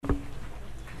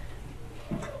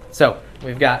So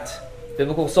we've got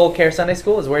Biblical Soul Care Sunday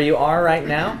School is where you are right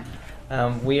now.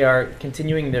 We are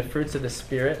continuing the fruits of the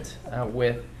Spirit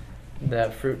with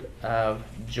the fruit of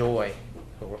joy,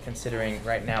 what we're considering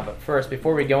right now. But first,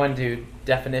 before we go into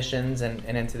definitions and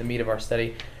into the meat of our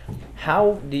study,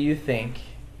 how do you think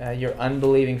your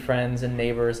unbelieving friends and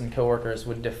neighbors and coworkers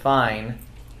would define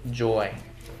joy?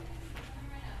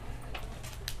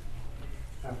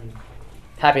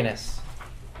 Happiness.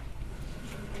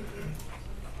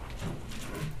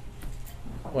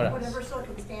 What else? Whatever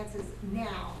circumstances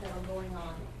now that are going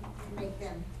on make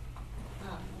them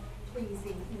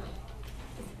pleasing,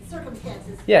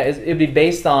 circumstances. Yeah, it'd be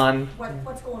based on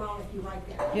what's going on with you right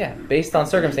there. Yeah, based on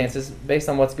circumstances, based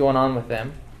on what's going on with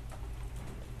them.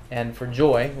 And for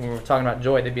joy, when we're talking about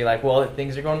joy, they'd be like, well,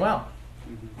 things are going well.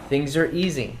 Things are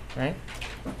easy, right?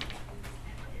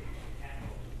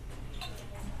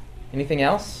 Anything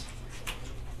else?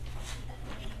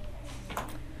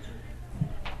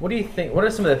 What do you think? What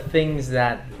are some of the things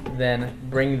that then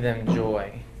bring them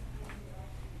joy?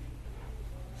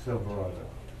 Silverado.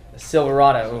 A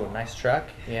Silverado. Ooh, nice truck.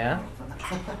 Yeah.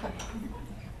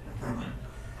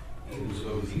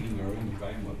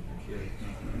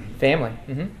 Family.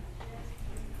 Mm-hmm.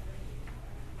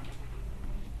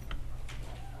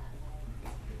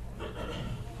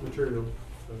 Material.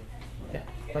 Yeah,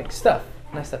 like stuff.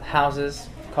 Nice stuff. Houses,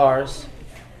 cars.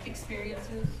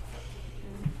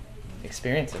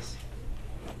 Experiences.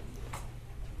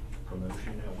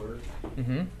 Promotion at work.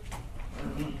 Mm-hmm.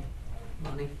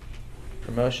 Money.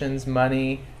 Promotions,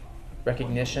 money,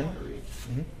 recognition.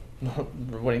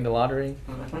 Mm-hmm. Winning the lottery.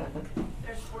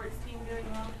 Their sports team doing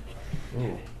well.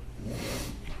 Ooh.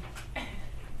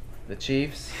 The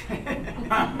Chiefs.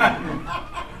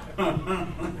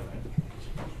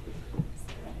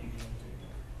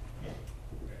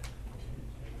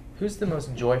 Who's the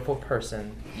most joyful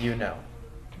person you know?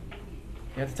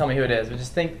 You have to tell me who it is, but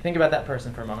just think about that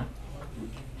person for a moment.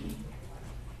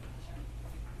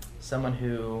 Someone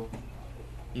who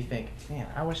you think, man,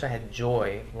 I wish I had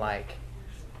joy like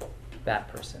that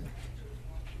person.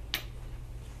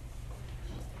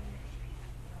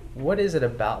 What is it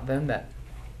about them that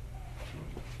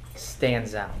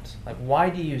stands out? Like, why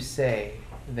do you say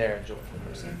they're a joyful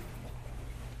person?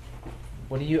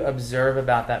 What do you observe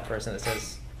about that person that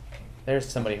says, there's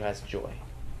somebody who has joy?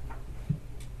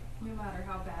 No matter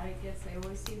how bad it gets, they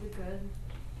always see the good.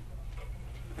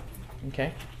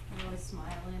 Okay. They're always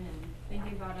smiling and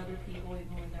thinking about other people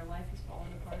even when their life is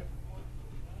falling apart.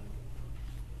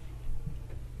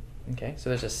 Okay, so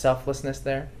there's a selflessness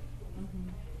there. Mm-hmm.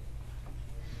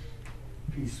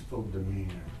 Peaceful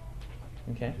demeanor.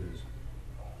 Okay. Is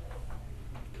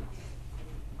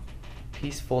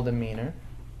Peaceful demeanor.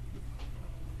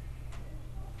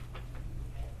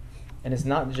 And it's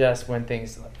not just when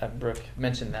things, Brooke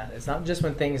mentioned that, it's not just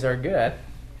when things are good,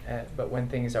 but when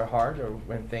things are hard or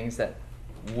when things that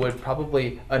would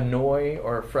probably annoy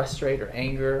or frustrate or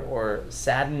anger or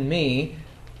sadden me,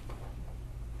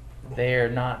 they're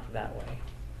not that way.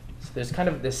 So there's kind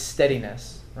of this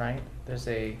steadiness, right? There's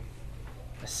a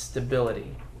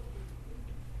stability.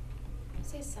 I'd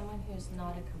say someone who's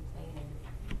not a complainer.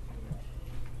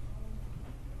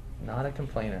 Not a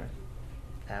complainer.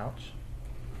 Ouch.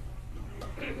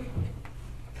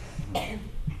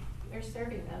 They're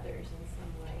serving others in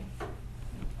some way.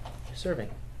 You're serving.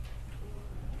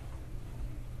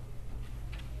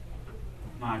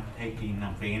 Not taking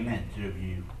advantage of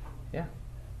you. Yeah.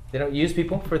 They don't use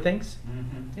people for things.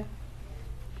 Mm-hmm. Yeah.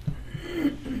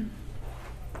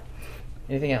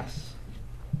 Anything else?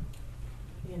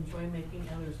 They enjoy making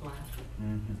others laugh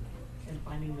Mm-hmm. and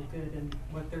finding the good in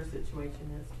what their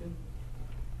situation is too.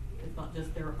 It's not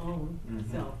just their own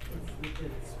self,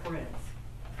 it spreads.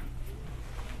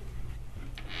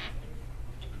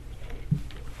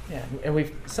 Yeah,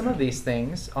 and some of these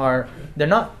things they're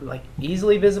not like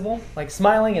easily visible, like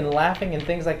smiling and laughing and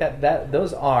things like that.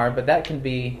 Those are, but that can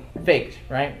be faked,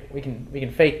 right? We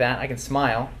can fake that. I can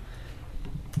smile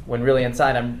when really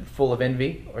inside I'm full of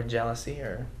envy or jealousy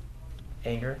or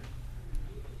anger.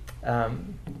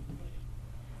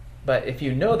 But if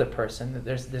you know the person,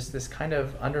 there's this kind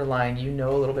of underlying,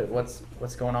 a little bit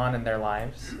what's going on in their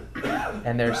lives,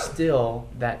 and there's still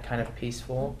that kind of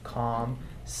peaceful, calm,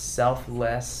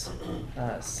 selfless,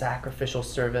 sacrificial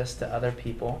service to other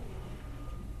people.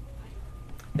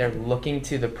 They're looking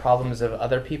to the problems of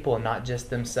other people and not just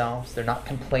themselves. They're not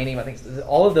complaining about things.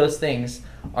 All of those things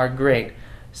are great.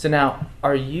 So now,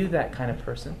 are you that kind of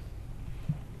person?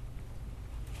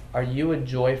 Are you a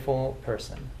joyful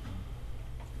person?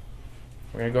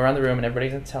 We're going to go around the room and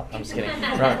everybody's going to tell. I'm just kidding.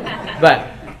 But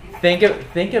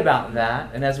think about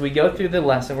that, and as we go through the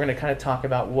lesson, we're going to kind of talk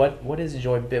about what is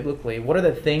joy biblically. What are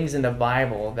the things in the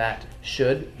Bible that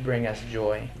should bring us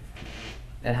joy,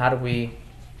 and how do we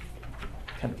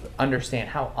kind of understand?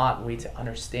 How ought we to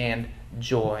understand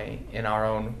joy in our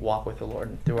own walk with the Lord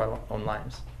and through our own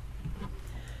lives?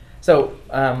 So,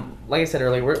 like I said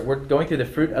earlier, we're going through the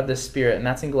fruit of the Spirit, and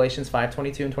that's in Galatians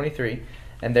 5:22 and 23.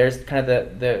 And there's kind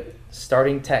of the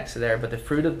starting text there. But the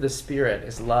fruit of the Spirit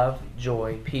is love,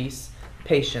 joy, peace,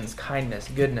 patience, kindness,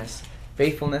 goodness,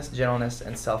 faithfulness, gentleness,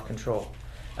 and self-control.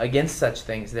 Against such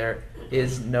things there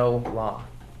is no law.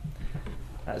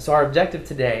 So our objective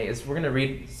today is we're going to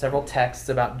read several texts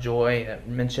about joy,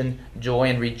 mention joy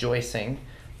and rejoicing,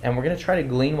 and we're going to try to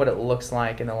glean what it looks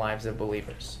like in the lives of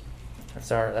believers.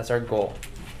 That's our goal.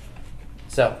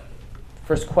 So,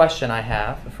 first question I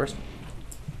have, the first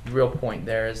real point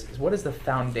there is what is the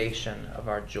foundation of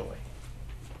our joy?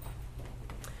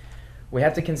 We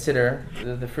have to consider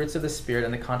the fruits of the Spirit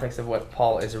in the context of what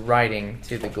Paul is writing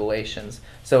to the Galatians.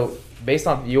 So, based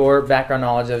on your background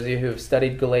knowledge, those of you who have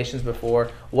studied Galatians before,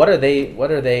 what are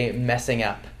they messing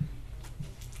up?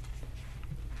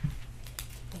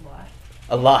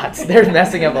 A lot. They're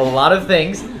messing up a lot of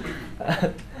things.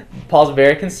 Paul's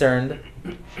very concerned.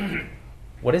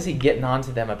 What is he getting on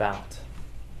to them about?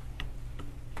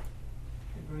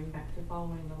 Going back to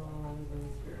following the law rather than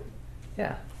the Spirit.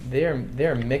 Yeah,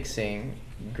 they're mixing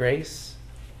grace,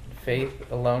 faith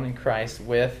alone in Christ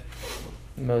with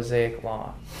Mosaic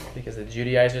law, because the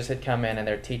Judaizers had come in and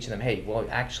they're teaching them, hey, well,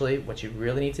 actually, what you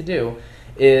really need to do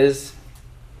is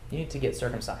you need to get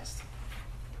circumcised.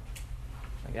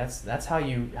 Like that's how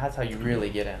you really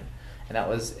get in, and that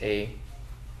was a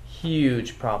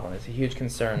huge problem. It's a huge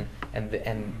concern, and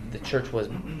the church was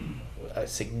a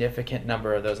significant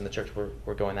number of those in the church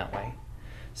were going that way.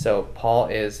 So Paul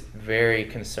is very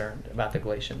concerned about the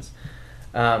Galatians,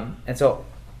 and so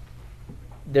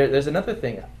there's another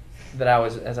thing that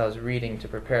as I was reading to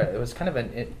prepare. It was kind of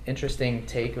an interesting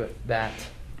take that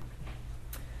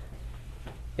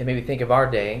it made me think of our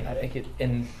day. I think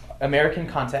in American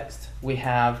context, we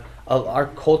have our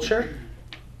culture,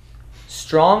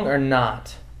 strong or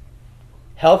not.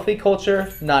 Healthy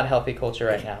culture, not healthy culture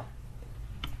right now.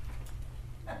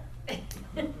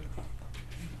 Talking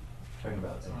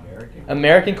about American?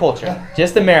 American culture,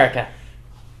 just America.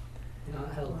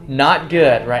 Not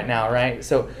good right now, right?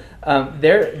 So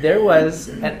there was,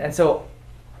 and so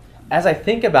as I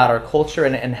think about our culture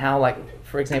and how, like,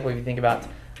 for example, if you think about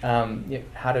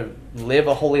how to live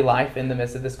a holy life in the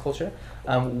midst of this culture,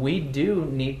 we do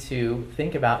need to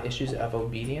think about issues of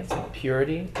obedience and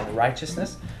purity and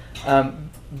righteousness.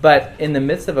 But in the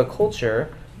midst of a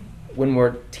culture, when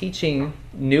we're teaching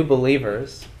new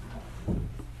believers,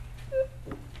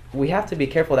 we have to be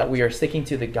careful that we are sticking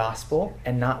to the gospel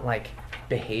and not like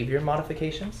behavior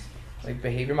modifications. Like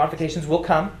behavior modifications will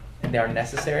come and they are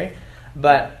necessary.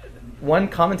 But one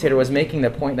commentator was making the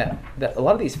point that a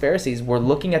lot of these Pharisees were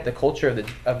looking at the culture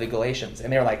of the Galatians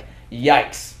and they were like,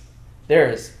 yikes,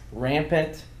 there's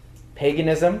rampant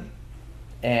paganism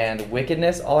and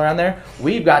wickedness all around there.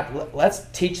 Let's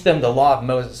teach them the law of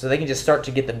Moses so they can just start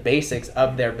to get the basics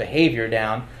of their behavior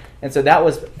down. And so that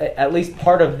was at least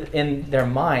part of, in their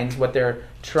minds, what they're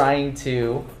trying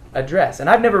to address. And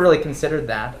I've never really considered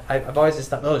that. I've always just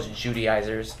thought, those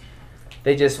Judaizers,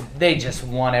 they just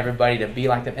want everybody to be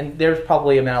like them. And there's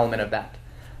probably an element of that.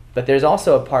 But there's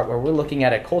also a part where we're looking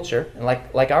at a culture, and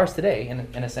like ours today,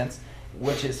 in a sense,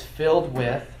 which is filled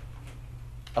with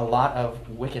a lot of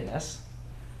wickedness.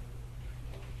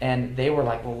 And they were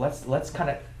like, well, let's kind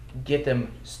of get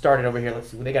them started over here.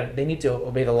 They need to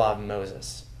obey the law of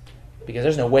Moses, because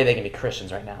there's no way they can be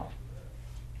Christians right now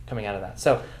coming out of that.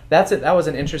 So that's it. That was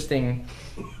an interesting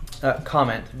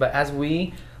comment. But as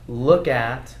we look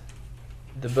at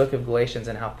the book of Galatians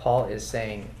and how Paul is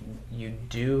saying, you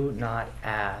do not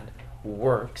add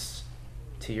works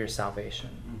to your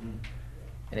salvation. Mm-hmm.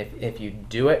 And if you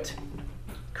do it,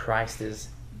 Christ is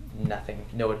nothing,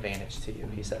 no advantage to you,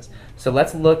 he says. So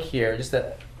let's look here, just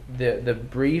the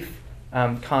brief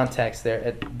context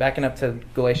there, backing up to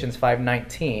Galatians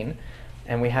 5:19,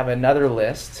 and we have another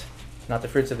list, not the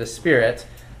fruits of the Spirit,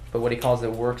 but what he calls the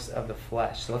works of the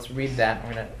flesh. So let's read that, and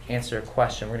we're going to answer a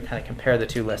question. We're going to kind of compare the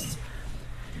two lists.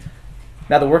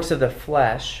 Now the works of the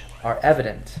flesh are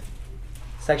evident: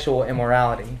 sexual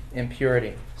immorality,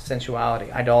 impurity,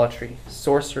 sensuality, idolatry,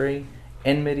 sorcery,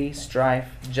 enmity,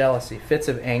 strife, jealousy, fits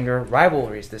of anger,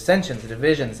 rivalries, dissensions,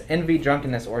 divisions, envy,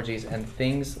 drunkenness, orgies, and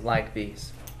things like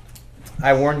these.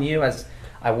 I warn you, as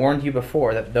I warned you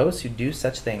before, that those who do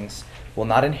such things will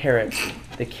not inherit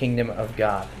the kingdom of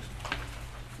God.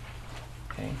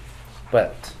 Okay?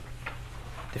 But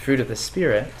The fruit of the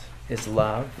Spirit is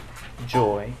love,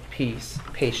 joy, peace,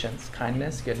 patience,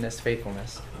 kindness, goodness,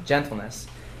 faithfulness, gentleness,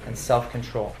 and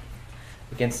self-control.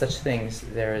 Against such things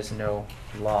there is no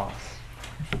law.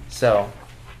 So,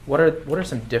 what are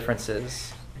some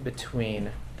differences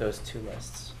between those two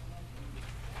lists?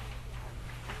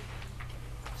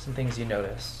 Some things you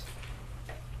notice.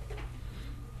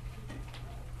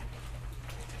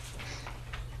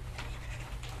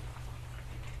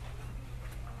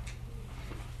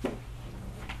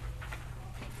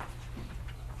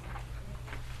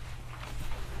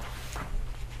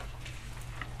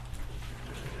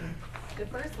 The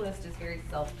first list is very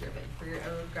self-driven, for your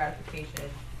own gratification,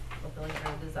 fulfilling your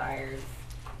own desires,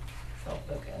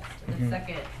 self-focused. And the Mhm.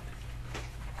 second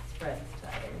spreads to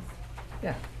others.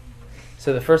 Yeah.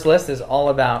 So the first list is all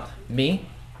about me,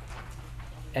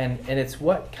 and it's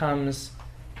what comes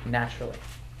naturally.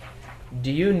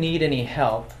 Do you need any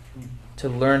help to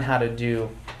learn how to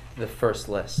do the first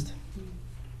list?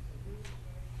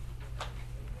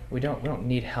 We don't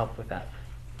need help with that.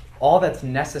 All that's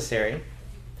necessary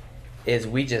is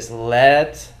we just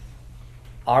let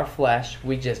our flesh,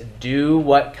 we just do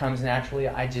what comes naturally.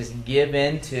 I just give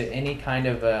in to any kind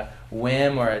of a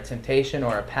whim or a temptation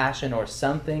or a passion or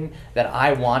something that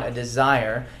I want, a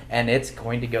desire, and it's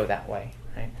going to go that way.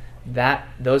 Right?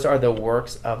 Those are the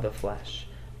works of the flesh.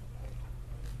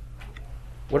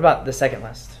 What about the second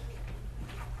list?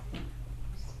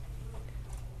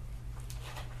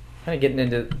 Kind of getting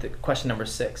into the question number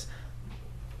 6.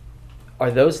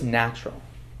 Are those natural?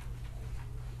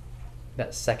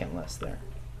 That second list there.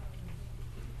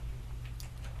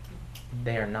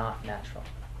 They are not natural.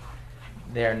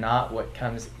 They are not what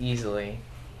comes easily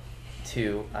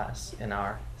to us in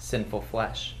our sinful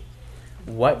flesh.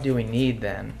 What do we need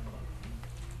then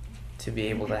to be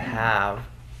able to have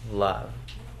love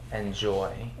and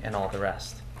joy and all the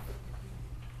rest?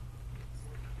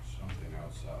 Something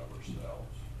outside of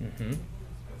ourselves. Mm-hmm. Has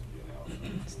to be an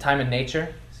outside. It's time in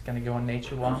nature. It's going to go on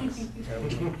nature walks.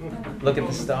 Look at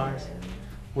the stars.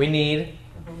 We need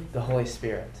the Holy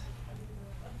Spirit.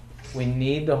 We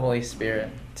need the Holy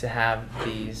Spirit to have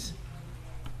these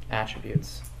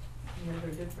attributes. The other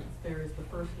difference there is the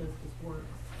first list is works,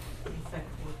 and the second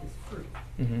work is fruit.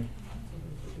 Mm-hmm. So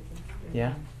there's a difference there.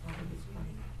 Yeah. I think it's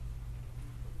right.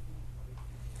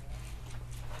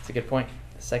 That's a good point.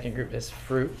 The second group is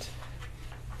fruit.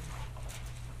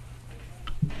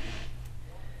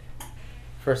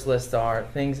 First list are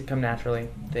things that come naturally,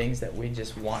 things that we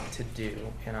just want to do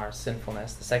in our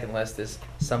sinfulness. The second list is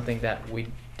something that we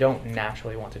don't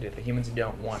naturally want to do, that humans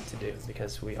don't want to do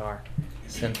because we are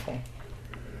sinful.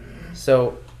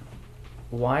 So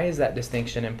why is that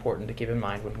distinction important to keep in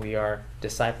mind when we are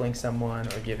discipling someone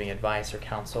or giving advice or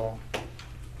counsel?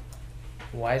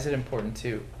 Why is it important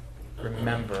to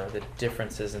remember the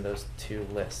differences in those two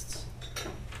lists?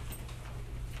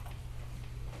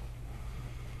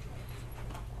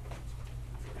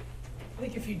 I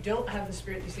think if you don't have the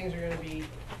Spirit, these things are going to be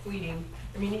fleeting.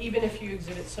 I mean, even if you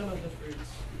exhibit some of the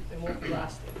fruits, they won't be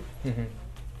lasting. Mm-hmm.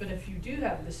 But if you do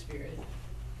have the Spirit,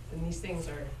 then these things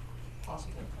are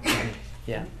possible.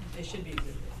 Yeah. They should be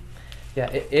exhibited. Yeah,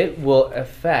 it will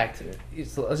affect.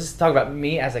 So let's just talk about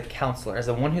me as a counselor, as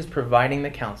the one who's providing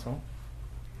the counsel.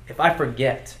 If I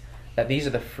forget that these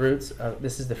are the fruits of,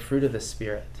 this is the fruit of the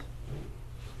Spirit,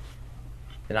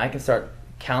 then I can start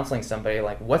counseling somebody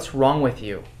like, what's wrong with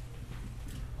you?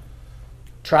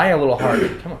 Try a little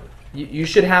harder. Come on. You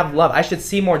should have love. I should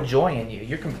see more joy in you.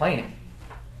 You're complaining.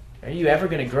 Are you ever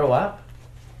going to grow up?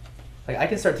 Like, I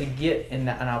can start to get in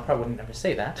that, and I probably wouldn't ever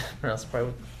say that, or else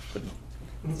probably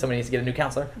somebody needs to get a new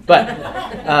counselor. But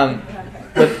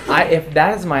if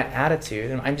that is my attitude,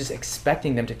 and I'm just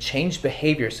expecting them to change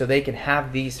behavior so they can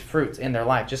have these fruits in their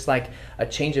life, just like a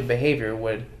change of behavior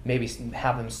would maybe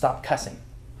have them stop cussing.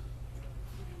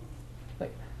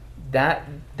 Like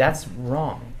that's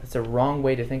wrong. It's a wrong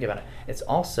way to think about it. It's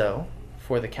also,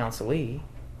 for the counselee,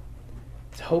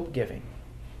 it's hope-giving.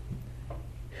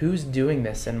 Who's doing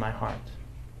this in my heart?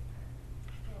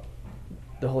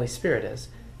 The Holy Spirit is.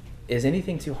 Is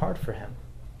anything too hard for him?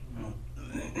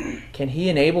 Can he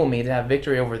enable me to have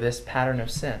victory over this pattern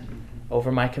of sin,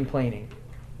 over my complaining,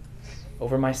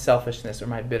 over my selfishness or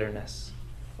my bitterness,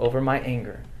 over my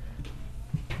anger?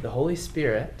 The Holy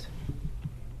Spirit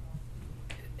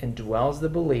indwells the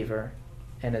believer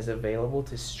and is available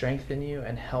to strengthen you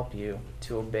and help you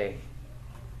to obey.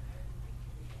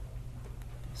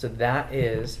 So that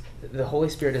is, the Holy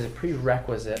Spirit is a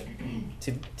prerequisite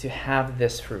to have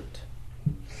this fruit.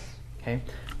 Okay.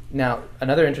 Now,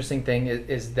 another interesting thing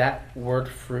is that word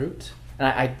fruit, and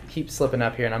I keep slipping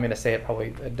up here, and I'm going to say it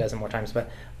probably a dozen more times,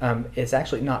 but it's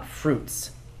actually not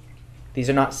fruits. These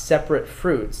are not separate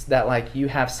fruits that like you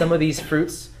have some of these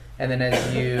fruits and then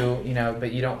as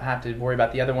but you don't have to worry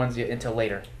about the other ones until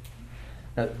later.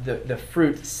 Now, the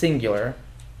fruit singular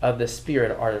of the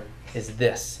Spirit is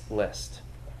this list.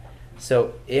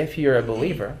 So if you're a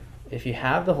believer, if you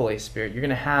have the Holy Spirit, you're going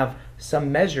to have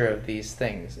some measure of these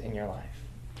things in your life.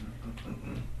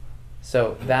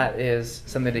 So that is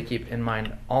something to keep in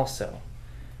mind also.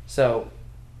 So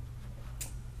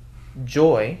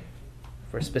joy,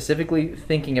 if we're specifically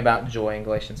thinking about joy in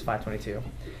Galatians 5:22,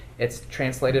 it's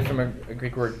translated from a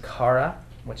Greek word kara,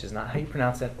 which is not how you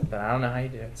pronounce it, but I don't know how you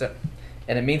do it. So,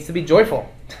 and it means to be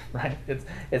joyful, right?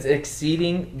 It's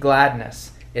exceeding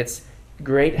gladness. It's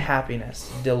great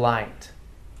happiness, delight.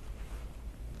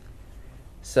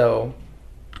 So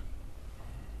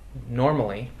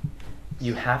normally,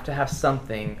 you have to have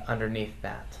something underneath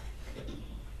that.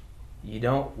 You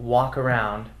don't walk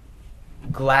around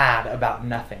glad about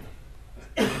nothing,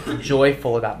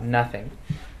 joyful about nothing.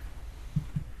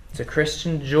 So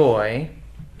Christian joy,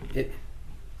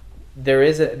 there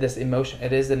is this emotion.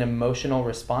 It is an emotional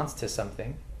response to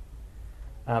something,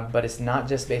 but it's not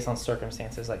just based on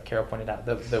circumstances, like Carol pointed out.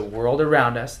 The world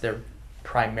around us, they're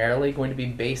primarily going to be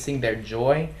basing their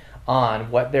joy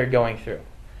on what they're going through,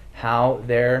 how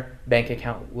their bank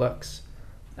account looks,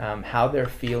 how they're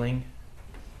feeling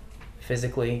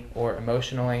physically or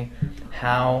emotionally,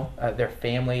 how their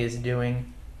family is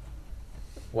doing,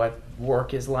 what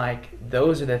work is like.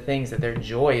 Those are the things that their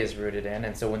joy is rooted in.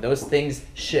 And so when those things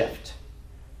shift,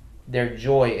 their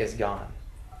joy is gone.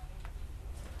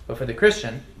 But for the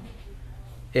Christian,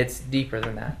 it's deeper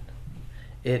than that.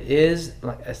 It is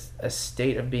like a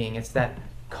state of being. It's that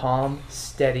calm,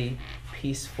 steady,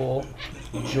 peaceful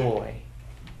joy.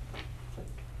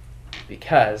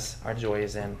 Because our joy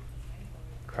is in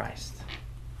Christ.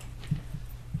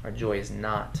 Our joy is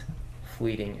not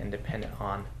fleeting and dependent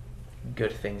on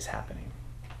good things happening.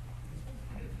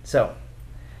 So,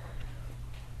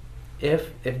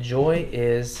 if joy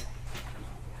is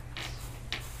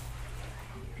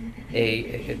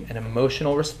an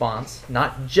emotional response,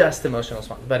 not just emotional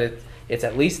response, but it's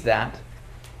at least that,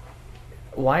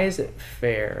 why is it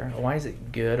fair, why is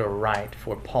it good or right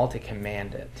for Paul to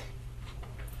command it?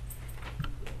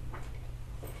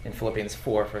 In Philippians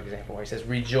 4, for example, where he says,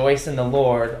 "Rejoice in the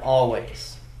Lord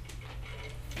always."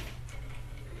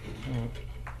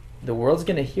 The world's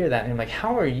going to hear that and like,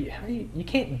 how you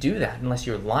can't do that unless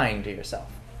you're lying to yourself.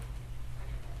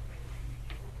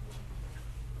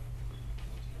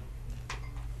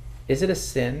 Is it a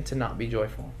sin to not be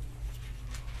joyful?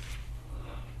 I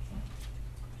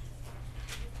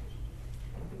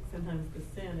think sometimes the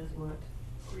sin is what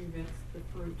prevents the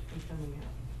fruit from coming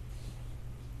out.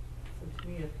 So to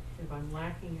me, if I'm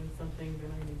lacking in something,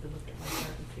 then I need to look at my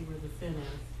heart and see where the sin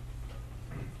is.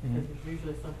 Because there's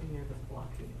usually something there that's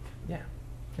blocking it. Yeah.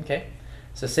 Okay.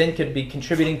 So sin could be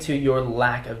contributing to your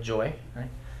lack of joy, right?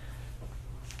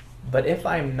 But if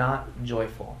I'm not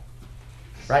joyful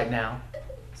right now,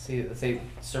 let's say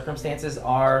circumstances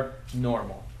are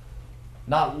normal.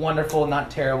 Not wonderful, not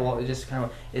terrible. It's just kind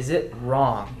of, is it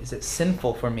wrong? Is it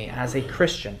sinful for me as a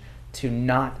Christian to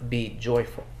not be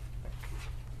joyful?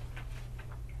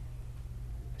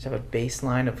 I just have a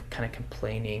baseline of kind of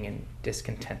complaining and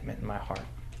discontentment in my heart.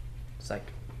 It's like,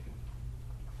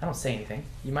 I don't say anything.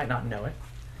 You might not know it.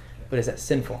 But is that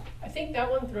sinful? I think that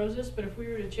one throws us, but if we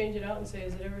were to change it out and say,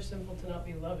 is it ever sinful to not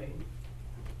be loving?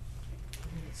 I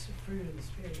mean, it's the fruit of the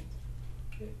Spirit.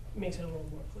 It makes it a little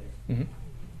more clear. Mm-hmm.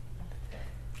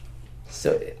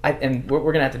 So, and what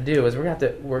we're going to have to do is we're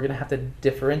going to have to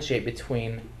differentiate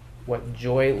between what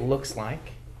joy looks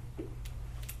like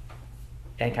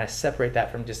and kind of separate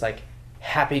that from just like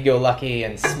happy-go-lucky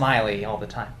and smiley all the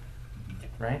time,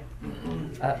 right?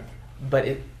 But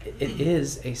it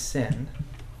is a sin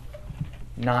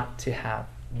not to have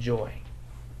joy.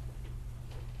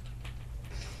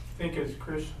 I think as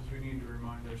Christians we need to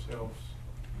remind ourselves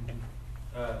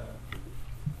the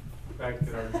fact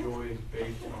that our joy is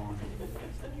based on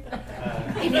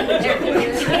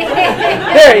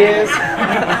There he is.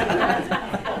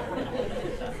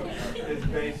 is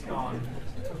based on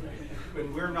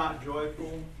when we're not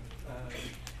joyful,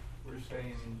 we're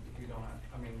saying we don't have,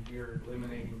 we're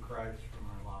eliminating Christ from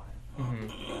our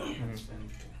lives. Mm-hmm. That's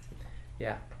sinful.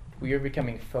 Yeah, we are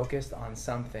becoming focused on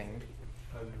something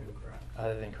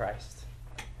Other than Christ.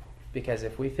 Because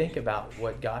if we think about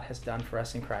what God has done for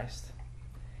us in Christ,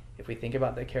 if we think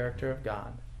about the character of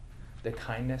God, the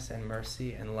kindness and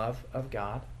mercy and love of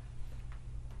God,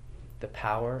 the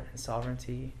power and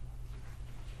sovereignty,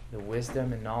 the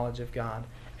wisdom and knowledge of God,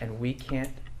 and we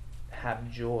can't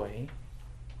have joy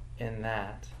in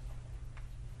that,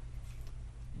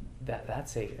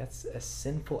 that's a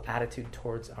sinful attitude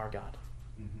towards our God.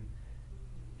 Mhm.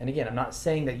 And again, I'm not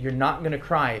saying that you're not going to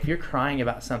cry. If you're crying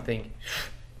about something,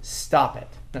 stop it.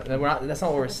 That's not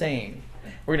what we're saying.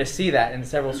 We're going to see that in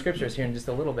several scriptures here in just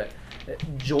a little bit.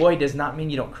 Joy does not mean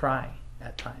you don't cry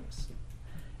at times.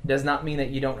 It does not mean that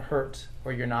you don't hurt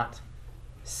or you're not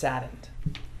saddened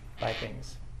by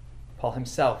things. Paul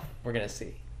himself, we're going to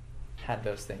see, had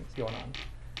those things going on.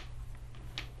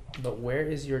 But where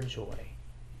is your joy?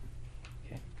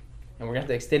 Okay. And we're going to have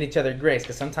to extend each other grace,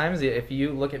 because sometimes if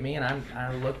you look at me and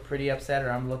I look pretty upset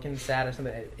or I'm looking sad or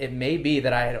something, it may be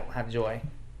that I don't have joy.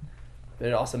 But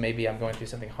it also may be I'm going through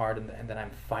something hard and that I'm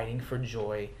fighting for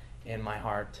joy in my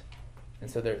heart. And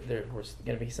so there was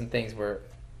going to be some things where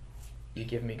you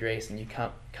give me grace and you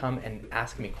come and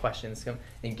ask me questions, come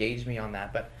engage me on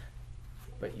that. But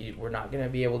we're not going to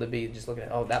be able to be just looking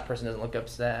at, oh, that person doesn't look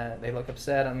upset. They look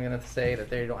upset. I'm going to say that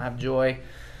they don't have joy.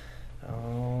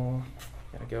 Oh,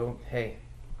 gotta go. Hey,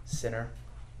 sinner.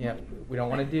 Yeah, we don't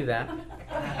want to do that,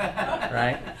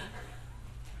 right?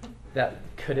 That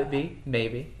could it be?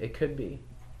 Maybe it could be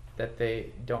that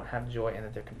they don't have joy and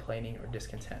that they're complaining or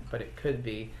discontent. But it could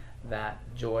be that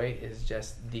joy is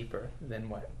just deeper than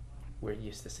what we're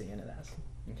used to seeing it as.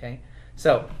 Okay,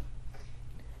 so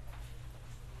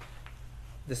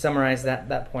to summarize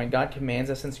that point, God commands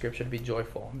us in Scripture to be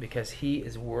joyful because He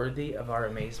is worthy of our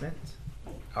amazement,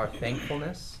 our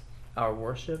thankfulness, our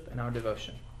worship, and our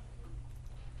devotion.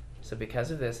 So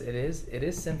because of this, it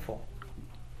is sinful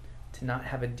to not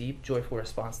have a deep, joyful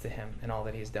response to Him and all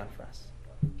that He's done for us.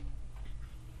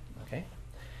 Okay?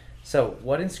 So,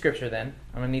 what in Scripture then?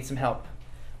 I'm going to need some help.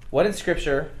 What in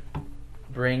Scripture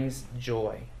brings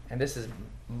joy? And this is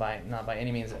not by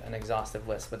any means an exhaustive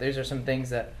list, but these are some things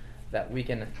that we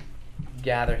can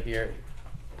gather here.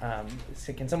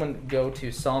 So can someone go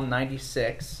to Psalm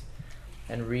 96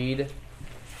 and read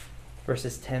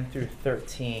verses 10 through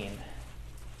 13?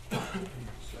 Say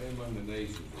among the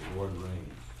nations, the Lord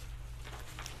reigns.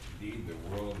 Indeed, the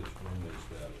world is firmly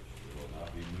established. It will not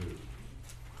be moved.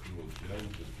 He will judge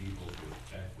the peoples with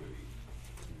equity.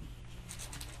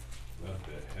 Let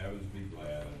the heavens be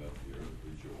glad and let the earth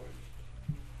rejoice.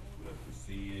 Let the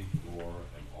sea roar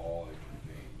and all it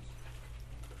contains.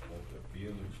 Let the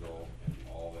field exult and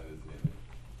all that is in it.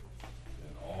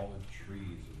 And all the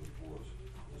trees of the forest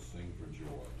will sing for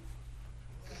joy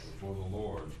before the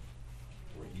Lord,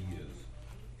 for He is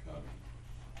coming.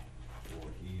 For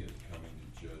He is coming to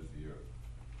judge the earth.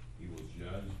 He will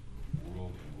judge the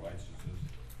world in righteousness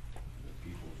and the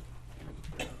peoples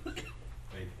in His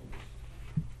faithfulness.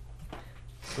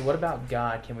 So what about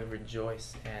God can we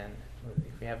rejoice in,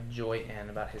 if we have joy in,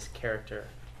 about His character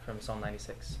from Psalm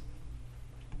 96?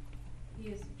 He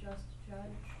is a just judge,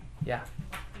 Yeah,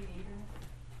 creator.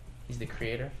 He's the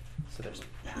creator. So there's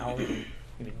power. We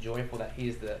can be joyful that He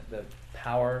is the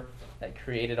power that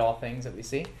created all things that we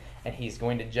see. And He's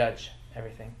going to judge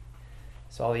everything.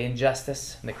 So all the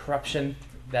injustice and the corruption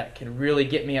that can really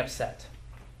get me upset,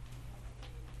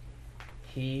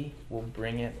 He will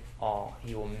bring it all.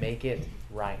 He will make it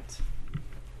right.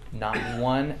 Not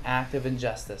one act of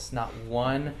injustice, not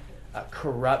one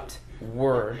corrupt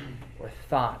word or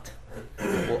thought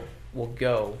will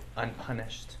go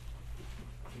unpunished.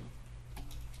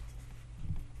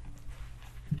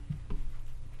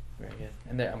 Very good.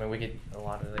 And there, we get a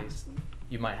lot of these.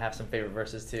 You might have some favorite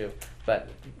verses too, but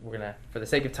we're gonna, for the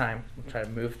sake of time, we'll try to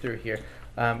move through here.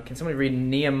 Can somebody read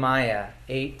Nehemiah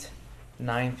 8,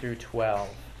 9 through 12?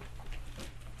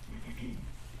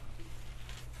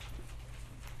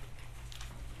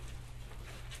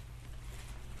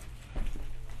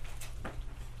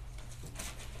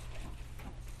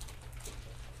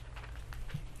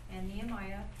 And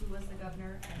Nehemiah, who was the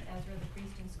governor, and Ezra the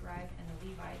priest and scribe, and the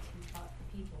Levites who taught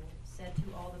the people, said to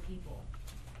all the people,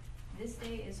 "This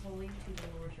day is holy to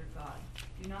the Lord your God.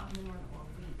 Do not mourn or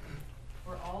weep."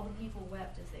 For all the people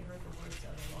wept as they heard the words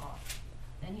of the law.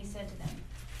 Then he said to them,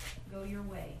 "Go your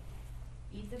way.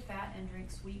 Eat the fat and drink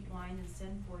sweet wine and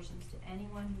send portions to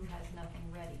anyone who has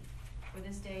nothing ready. For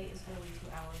this day is holy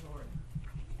to our Lord.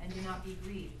 And do not be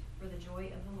grieved, for the joy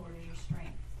of the Lord is your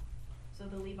strength." So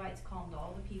the Levites calmed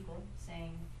all the people,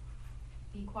 saying,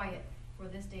 "Be quiet, for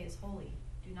this day is holy.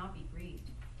 Do not be grieved."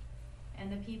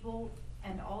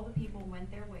 And all the people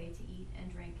went their way to eat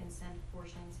and drink and send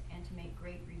portions and to make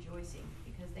great rejoicing,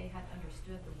 because they had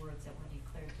understood the words that were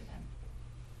declared to them.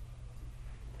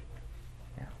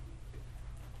 Yeah.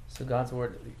 So God's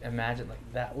word, imagine,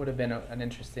 like, that would have been an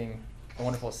interesting, a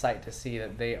wonderful sight to see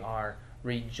that they are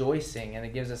rejoicing, and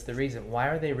it gives us the reason. Why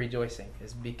are they rejoicing?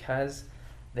 Is because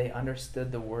they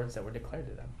understood the words that were declared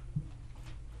to them.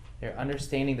 They're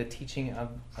understanding the teaching of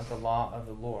the law of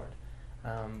the Lord.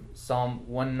 Psalm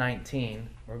 119,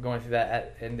 we're going through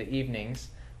that in the evenings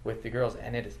with the girls,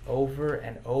 and it is over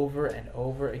and over and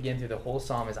over again through the whole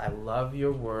psalm is, I love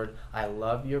your word, I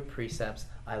love your precepts,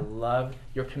 I love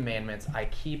your commandments, I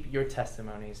keep your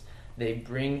testimonies. They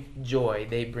bring joy,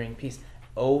 they bring peace.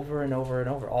 Over and over and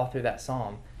over, all through that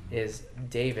psalm is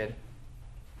David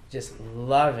just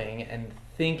loving and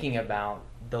thinking about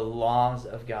the laws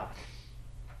of God.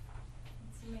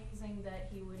 It's amazing that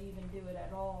he would even do it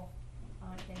at all.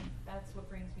 I think that's what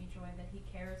brings me joy, that he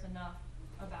cares enough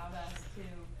about us to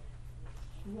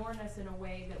warn us in a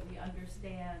way that we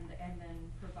understand, and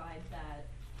then provide that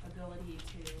ability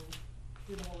to,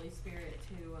 through the Holy Spirit,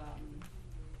 to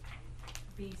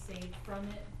be saved from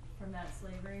it, from that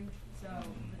slavery. So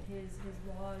his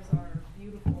laws are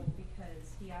beautiful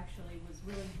because he actually was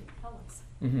willing to tell us.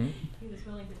 Mm-hmm. He was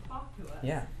willing to talk to us.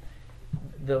 Yeah.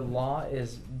 The law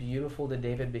is beautiful to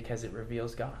David because it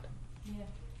reveals God. Yeah.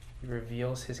 It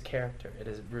reveals his character. It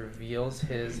reveals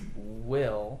his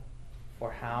will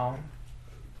for how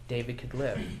David could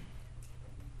live.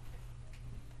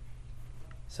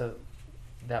 So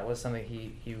that was something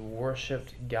he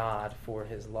worshipped God for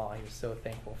his law. He was so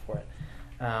thankful for it.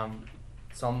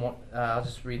 I'll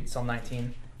just read Psalm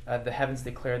 19. The heavens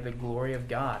declare the glory of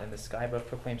God, and the sky above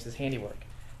proclaims his handiwork.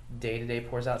 Day to day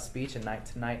pours out speech, and night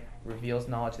to night reveals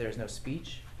knowledge. There is no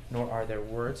speech, nor are there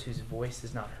words whose voice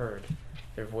is not heard.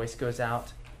 Their voice goes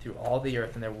out through all the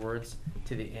earth, and their words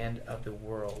to the end of the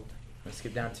world. Let's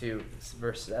skip down to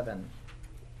verse 7.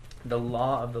 The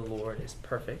law of the Lord is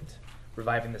perfect,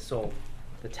 reviving the soul.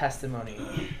 The testimony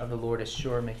of the Lord is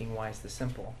sure, making wise the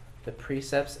simple. The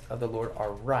precepts of the Lord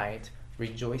are right,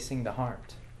 rejoicing the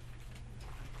heart.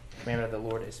 The commandment of the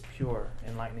Lord is pure,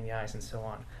 enlightening the eyes, and so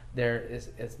on. There is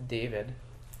David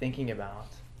thinking about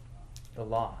the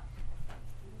law.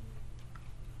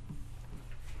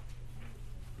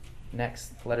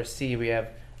 Next, letter C, we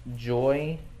have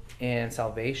joy in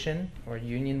salvation, or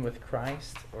union with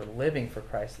Christ, or living for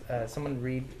Christ. Someone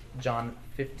read John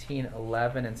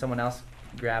 15:11, and someone else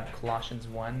grab Colossians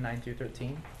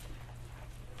 1:9-13.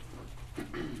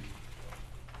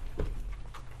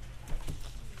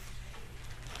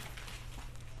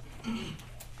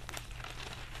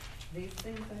 These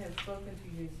things I have spoken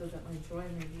to you so that my joy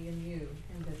may be in you,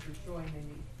 and that your joy may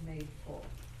be made full.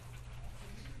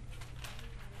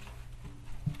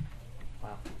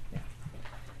 Wow. Yeah.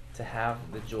 To have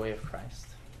the joy of Christ.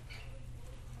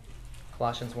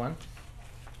 Colossians 1.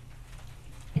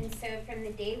 And so from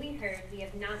the day we heard, we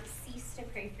have not ceased to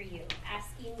pray for you,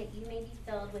 asking that you may be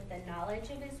filled with the knowledge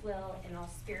of his will and all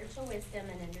spiritual wisdom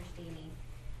and understanding,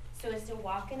 so as to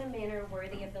walk in a manner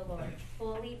worthy of the Lord,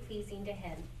 fully pleasing to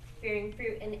him, bearing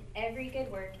fruit in every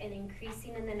good work and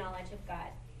increasing in the knowledge of God.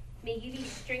 May you be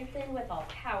strengthened with all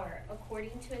power,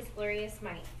 according to his glorious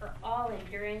might, for all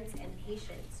endurance and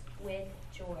patience with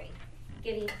joy,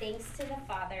 giving thanks to the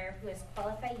Father who has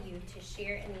qualified you to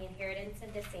share in the inheritance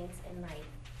of the saints in light.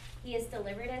 He has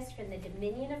delivered us from the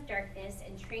dominion of darkness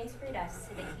and transferred us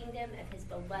to the kingdom of his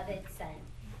beloved Son,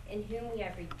 in whom we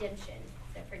have redemption,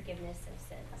 the forgiveness of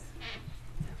sins.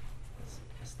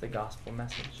 It's the gospel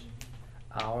message.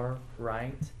 Our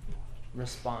right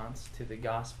response to the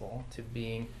gospel, to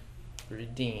being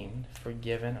redeemed,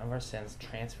 forgiven of our sins,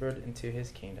 transferred into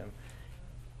his kingdom,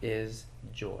 is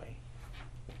joy.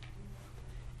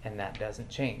 And that doesn't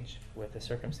change with the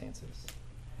circumstances.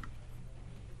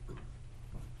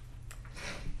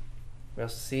 We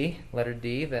also see, letter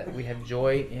D, that we have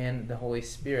joy in the Holy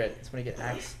Spirit. It's when we get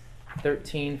Acts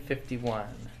 13:51.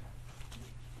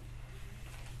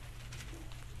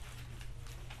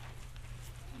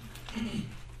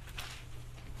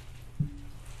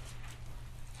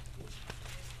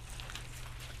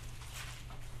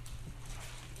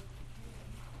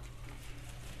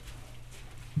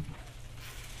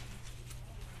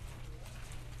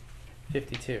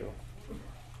 $52. I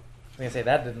was going to say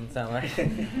that didn't sound right.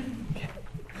 Okay.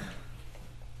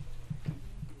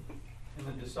 And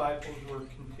the disciples were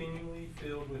continually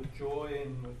filled with joy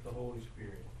and with the Holy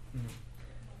Spirit. Mm-hmm.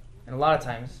 And a lot of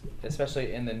times,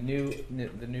 especially in the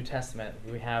New Testament,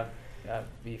 we have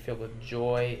be filled with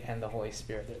joy and the Holy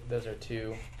Spirit. Those are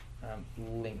two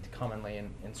linked commonly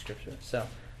in Scripture. So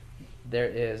there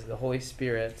is the Holy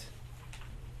Spirit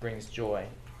brings joy.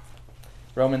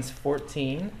 Romans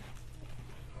 14.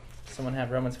 Someone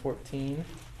have Romans 14,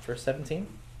 verse 17?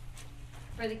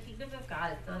 For the kingdom of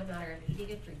God is not a matter of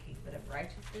eating and drinking, but of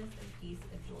righteousness and peace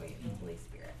and joy in the Holy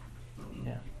Spirit.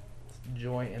 Yeah, it's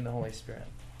joy in the Holy Spirit.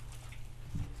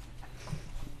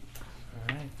 All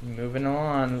right, moving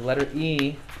on. Letter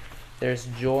E, there's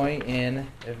joy in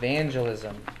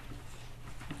evangelism.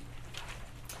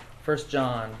 1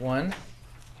 John 1.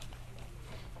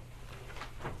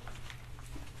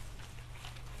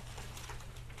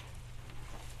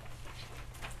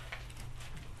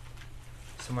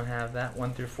 Someone have that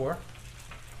 1 through 4?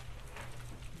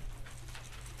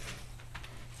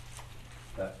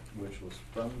 That which was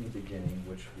from the beginning,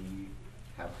 which we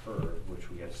have heard, which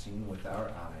we have seen with our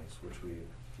eyes, which we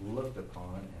looked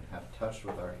upon and have touched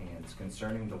with our hands,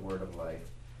 concerning the word of life.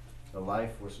 The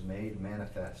life was made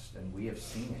manifest, and we have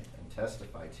seen it, and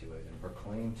testify to it, and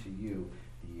proclaim to you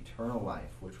the eternal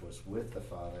life, which was with the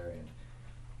Father,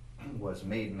 and was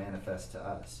made manifest to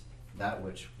us. That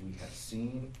which we have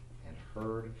seen and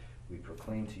heard, we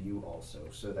proclaim to you also,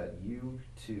 so that you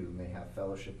too may have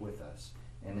fellowship with us.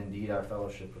 And indeed our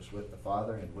fellowship was with the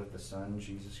Father and with the Son,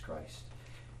 Jesus Christ.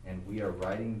 And we are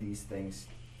writing these things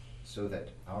so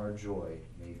that our joy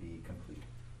may be complete.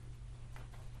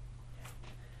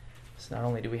 So not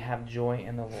only do we have joy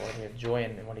in the Lord, we have joy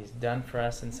in what He's done for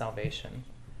us in salvation.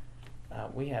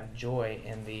 We have joy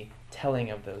in the telling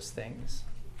of those things.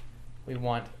 We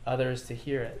want others to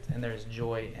hear it, and there's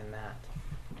joy in that.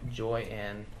 Joy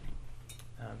in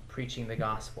preaching the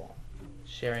gospel,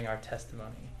 sharing our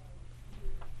testimony.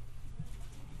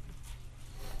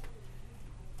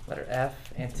 Letter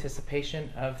F, anticipation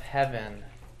of heaven.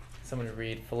 Someone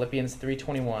read Philippians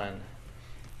 3:21.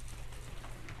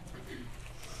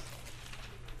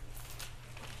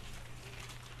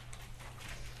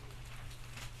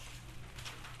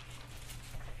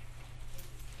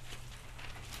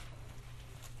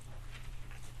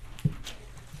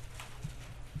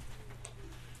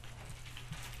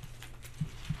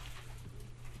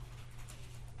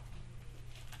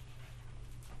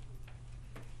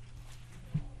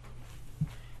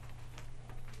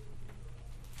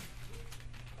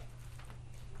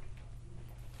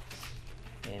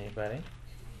 Anybody?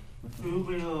 Who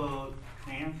will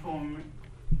transform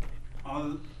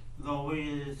all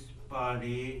His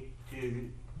body to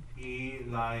be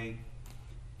like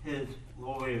His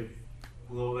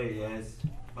glorious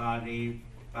body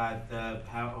by the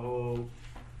power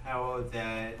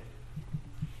that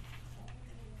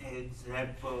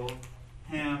exalted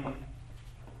Him,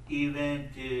 even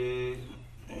to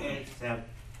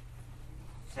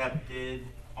accepted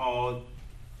all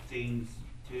things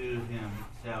to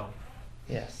Himself.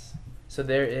 Yes. So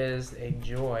there is a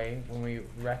joy when we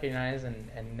recognize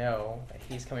and know that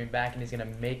He's coming back and He's going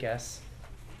to make us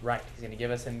right. He's going to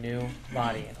give us a new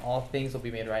body and all things will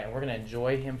be made right and we're going to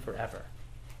enjoy Him forever.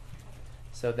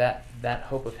 So that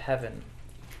hope of heaven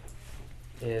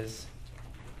is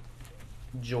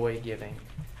joy-giving.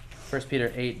 1 Peter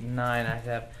 8:9,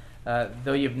 I have,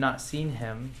 though you have not seen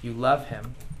Him, you love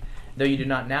Him. Though you do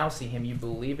not now see Him, you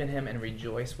believe in Him and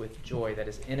rejoice with joy that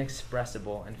is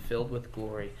inexpressible and filled with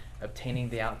glory, obtaining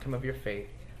the outcome of your faith,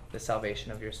 the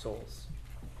salvation of your souls.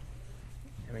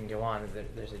 And we can go on.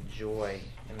 There's a joy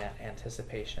in that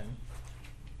anticipation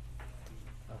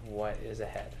of what is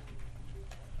ahead.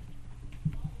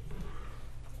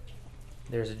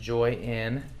 There's a joy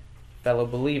in fellow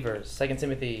believers. 2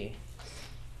 Timothy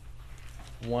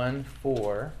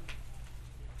 1:4.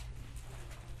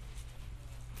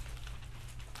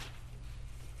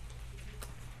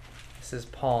 This is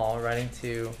Paul writing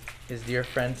to his dear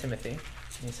friend Timothy.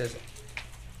 And he says,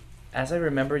 as I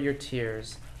remember your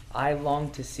tears, I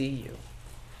long to see you,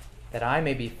 that I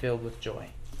may be filled with joy.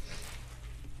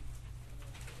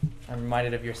 I'm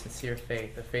reminded of your sincere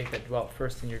faith, the faith that dwelt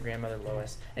first in your grandmother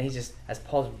Lois. And he's just, as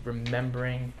Paul's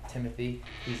remembering Timothy,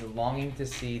 he's longing to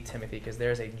see Timothy because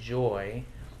there's a joy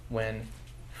when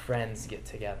friends get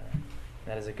together.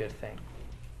 That is a good thing.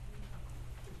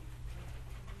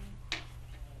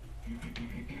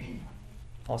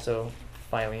 Also,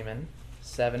 Philemon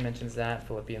 7 mentions that.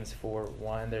 Philippians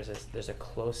 4:1. There's a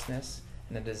closeness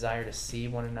and a desire to see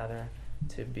one another,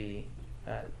 to be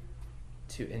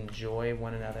to enjoy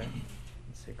one another.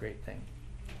 It's a great thing.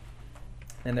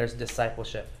 And there's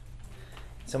discipleship.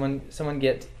 Someone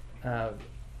get 1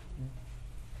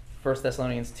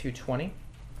 Thessalonians 2:20.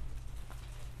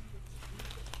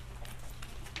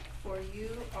 For you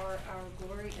are our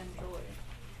glory and joy.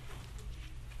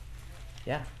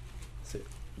 Yeah. So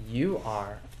you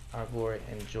are our glory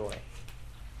and joy.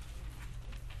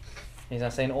 He's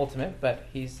not saying ultimate, but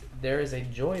there is a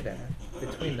joy there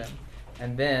between them.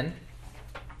 And then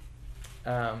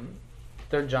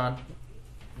 3 John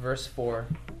verse 4,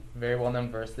 very well known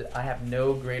verse, that I have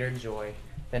no greater joy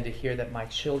than to hear that my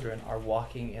children are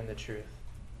walking in the truth.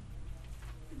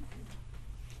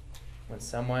 When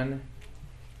someone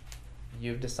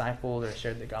you've discipled or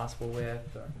shared the gospel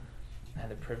with, or had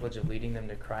the privilege of leading them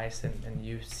to Christ, and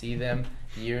you see them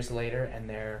years later and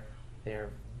they're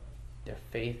Their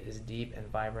faith is deep and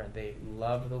vibrant. They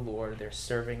love the Lord. They're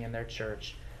serving in their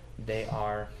church. They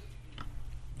are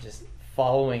just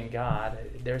following God.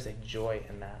 There's a joy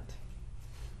in that.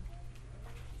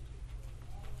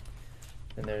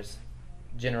 Then there's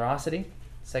generosity.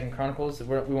 2 Chronicles,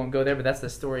 we won't go there, but that's the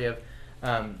story of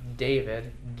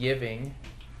David giving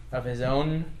of his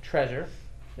own treasure,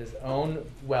 his own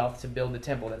wealth to build the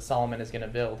temple that Solomon is going to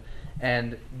build.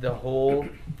 And the whole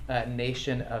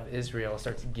nation of Israel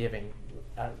starts giving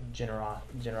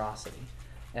generosity.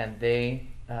 And they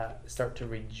start to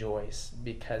rejoice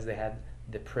because they had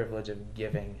the privilege of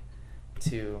giving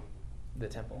to the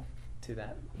temple, to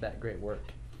that great work.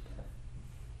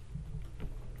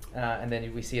 And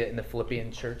then we see it in the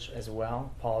Philippian church as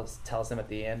well. Paul tells them at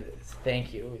the end,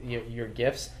 thank you. Your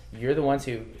gifts, you're the ones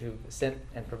who sent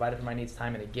and provided for my needs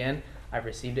time and again. I've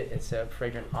received it. It's a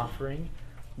fragrant offering.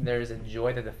 There's a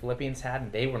joy that the Philippians had,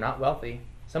 and they were not wealthy.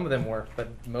 Some of them were, but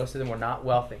most of them were not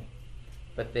wealthy.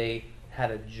 But they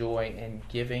had a joy in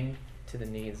giving to the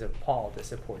needs of Paul to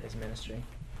support his ministry.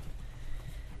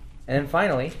 And then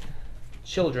finally,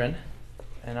 children.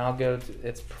 And I'll go to,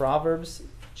 it's Proverbs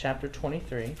chapter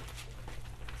 23.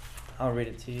 I'll read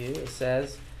it to you. It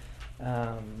says,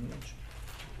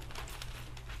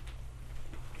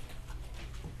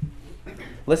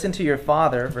 listen to your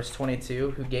father, verse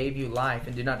 22, who gave you life,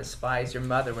 and do not despise your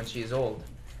mother when she is old.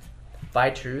 Buy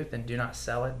truth and do not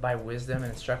sell it. Buy wisdom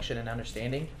and instruction and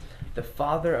understanding. The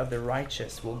father of the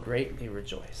righteous will greatly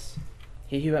rejoice.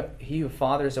 He who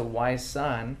fathers a wise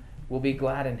son will be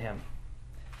glad in him.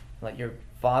 Let your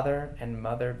father and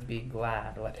mother be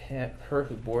glad. Let her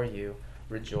who bore you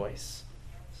rejoice.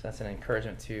 So that's an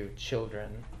encouragement to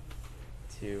children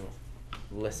to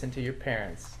listen to your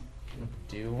parents.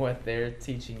 Do what they're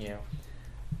teaching you.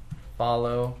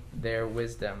 Follow their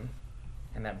wisdom,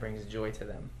 and that brings joy to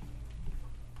them.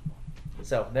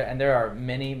 So, there are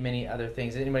many, many other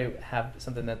things. Anybody have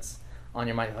something that's on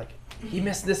your mind, like, he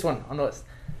missed this one on the list?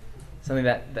 Something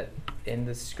that in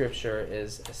the scripture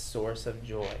is a source of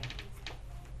joy.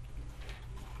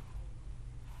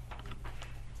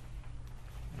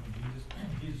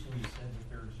 Jesus said that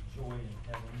there's joy in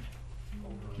heaven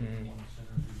over one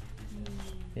sinner who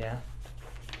repents. Yeah.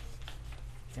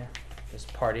 This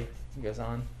party goes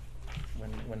on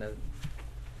when a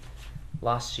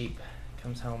lost sheep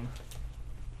comes home.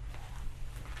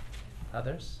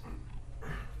 Others?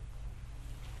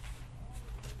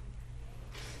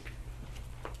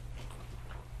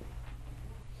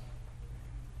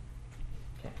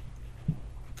 Okay.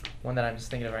 One that I'm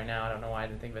just thinking of right now, I don't know why I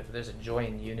didn't think of it, but there's a joy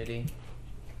in unity.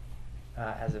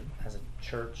 As a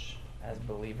church, as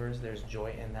believers, there's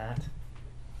joy in that.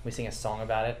 We sing a song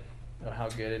about it, of how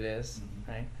good it is,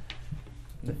 right?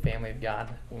 The family of God,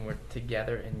 when we're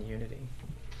together in unity.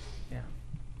 Yeah.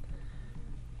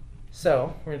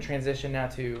 So, we're going to transition now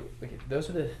to, those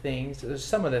are the things, there's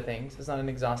some of the things, it's not an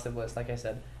exhaustive list, like I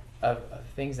said, of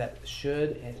things that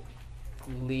should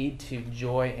lead to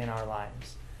joy in our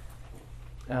lives.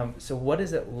 So what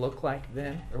does it look like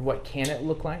then? Or what can it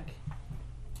look like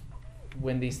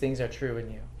when these things are true in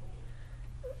you?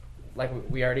 Like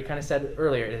we already kind of said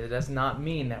earlier, it does not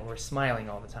mean that we're smiling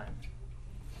all the time.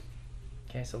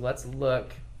 Okay, so let's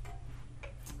look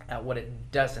at what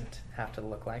it doesn't have to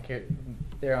look like. Here,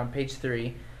 there on page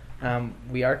 3,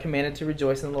 we are commanded to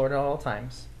rejoice in the Lord at all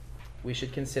times. We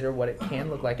should consider what it can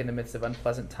look like in the midst of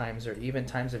unpleasant times or even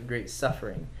times of great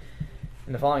suffering.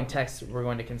 In the following text, we're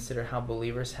going to consider how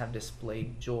believers have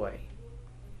displayed joy.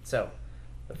 So,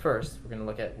 but first, we're going to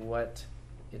look at what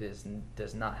it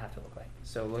does not have to look like.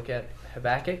 So look at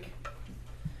Habakkuk.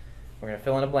 We're going to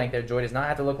fill in a blank there. Joy does not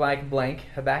have to look like blank.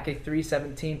 Habakkuk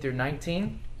 3:17 through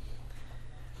 19.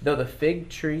 Though the fig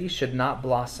tree should not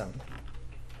blossom,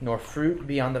 nor fruit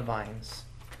be on the vines,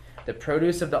 the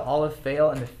produce of the olive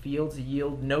fail, and the fields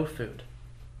yield no food,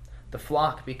 the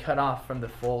flock be cut off from the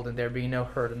fold, and there be no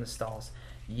herd in the stalls,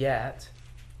 yet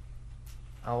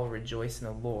I will rejoice in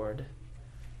the Lord.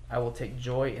 I will take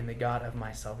joy in the God of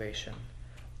my salvation.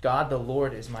 God the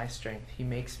Lord is my strength. He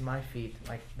makes my feet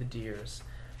like the deer's.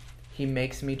 He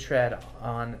makes me tread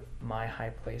on my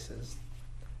high places.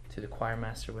 To the choir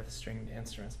master with stringed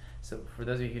instruments. So for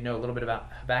those of you who know a little bit about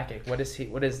Habakkuk, what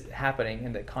is happening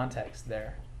in the context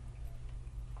there?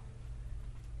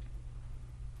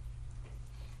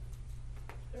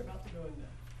 They're about to go into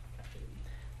captivity.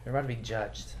 They're about to be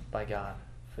judged by God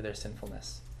for their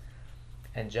sinfulness.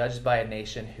 And judged by a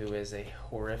nation who is a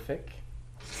horrific,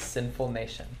 sinful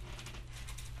nation.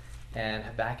 And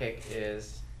Habakkuk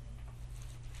is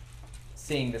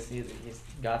seeing this.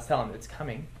 God's telling him it's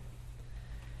coming.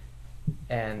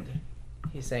 And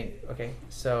he's saying, okay,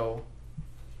 so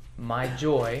my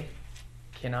joy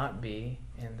cannot be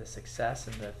in the success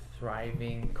and the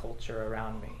thriving culture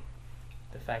around me.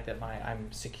 The fact that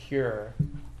I'm secure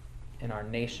in our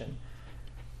nation.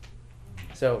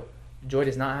 So joy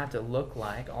does not have to look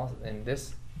like, in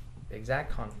this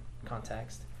exact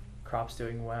context, crops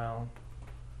doing well,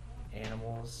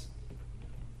 animals,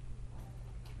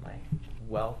 my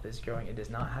wealth is growing. It does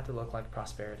not have to look like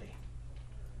prosperity.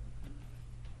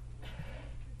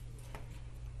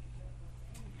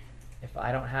 If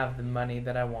I don't have the money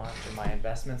that I want, or my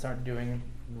investments aren't doing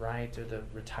right, or the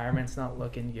retirement's not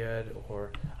looking good,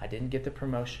 or I didn't get the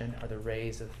promotion or the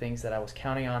raise, or the things that I was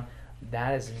counting on,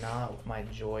 that is not what my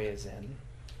joy is in.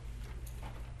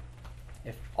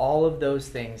 If all of those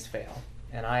things fail,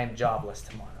 and I am jobless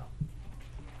tomorrow,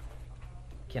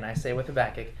 can I say with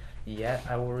Habakkuk, yet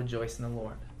I will rejoice in the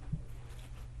Lord.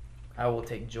 I will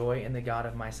take joy in the God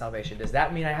of my salvation. Does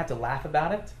that mean I have to laugh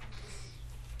about it?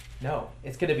 No,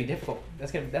 it's going to be difficult.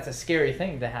 That's a scary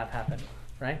thing to have happen,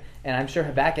 right? And I'm sure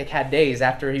Habakkuk had days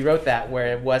after he wrote that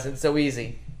where it wasn't so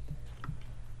easy.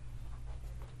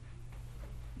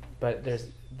 But there's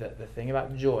the thing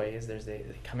about joy is there's a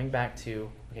coming back to,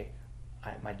 okay,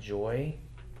 my joy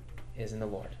is in the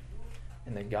Lord,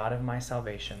 in the God of my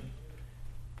salvation.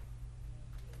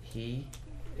 He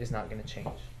is not going to change.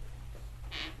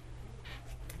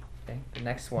 Okay, the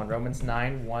next one, Romans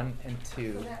 9, 1 and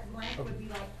 2. So that blank would be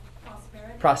like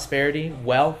prosperity? Prosperity,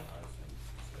 wealth,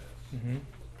 mm-hmm. I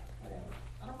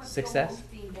don't know what Success.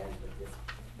 Joel Osteen does with this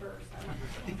verse.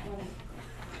 I don't know.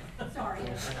 Sorry.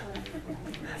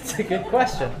 That's a good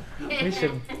question. We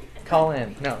should call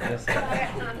in. No,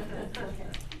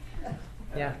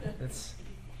 yeah, it's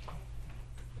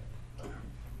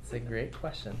a great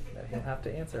question that he'll have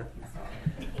to answer.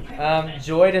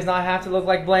 Joy does not have to look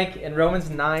like blank. In Romans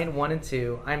 9, 1 and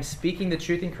 2, I'm speaking the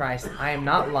truth in Christ. I am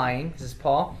not lying. This is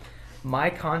Paul. My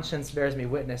conscience bears me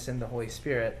witness in the Holy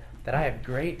Spirit that I have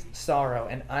great sorrow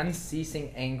and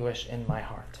unceasing anguish in my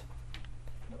heart.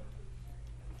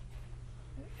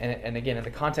 And again, in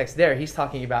the context there, he's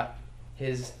talking about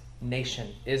his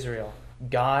nation, Israel,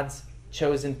 God's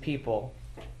chosen people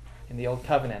in the Old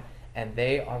Covenant, and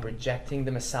they are rejecting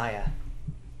the Messiah.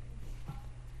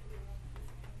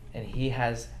 And he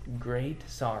has great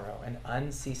sorrow and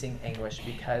unceasing anguish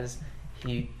because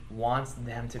he wants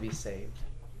them to be saved.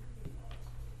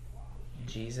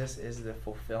 Jesus is the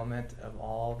fulfillment of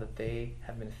all that they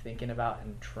have been thinking about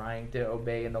and trying to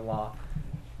obey in the law.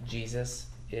 Jesus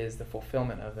is the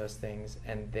fulfillment of those things,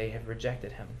 and they have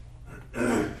rejected him.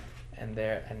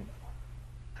 And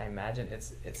I imagine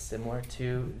it's similar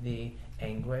to the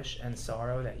anguish and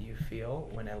sorrow that you feel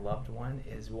when a loved one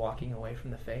is walking away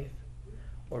from the faith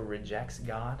or rejects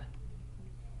God.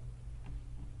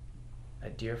 A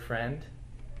dear friend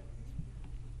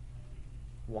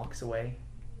walks away.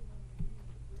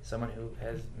 Someone who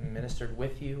has ministered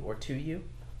with you or to you.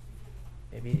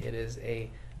 Maybe it is a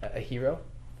hero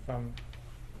from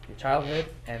your childhood,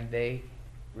 and they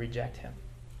reject him.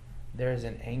 There is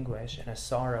an anguish and a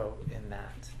sorrow in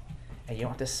that, and you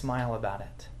don't have to smile about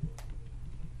it.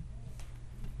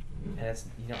 And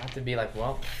you don't have to be like,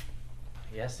 well,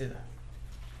 yes, you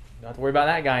don't have to worry about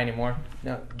that guy anymore.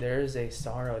 No, there's a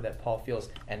sorrow that Paul feels,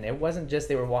 and it wasn't just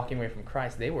they were walking away from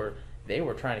Christ. They were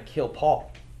trying to kill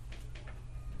Paul,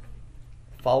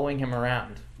 following him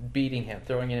around, beating him,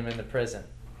 throwing him into prison,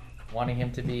 wanting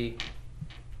him to be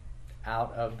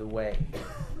out of the way.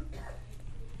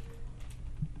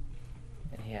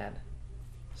 And he had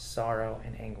sorrow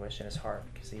and anguish in his heart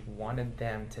because he wanted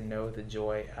them to know the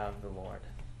joy of the Lord.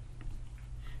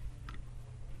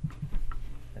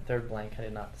 The third blank, I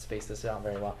did not space this out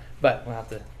very well, but we'll have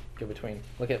to go between.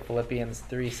 Look at Philippians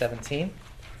 3:17.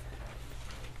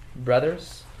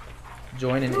 Brothers,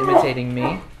 join in imitating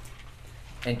me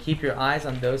and keep your eyes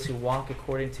on those who walk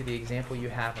according to the example you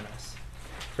have in us.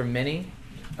 For many,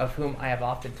 of whom I have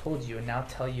often told you and now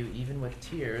tell you even with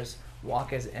tears,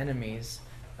 walk as enemies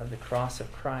of the cross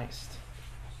of Christ.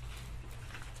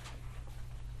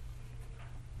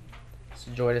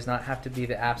 So joy does not have to be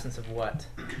the absence of what?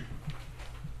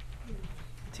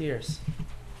 Tears.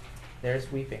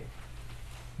 There's weeping.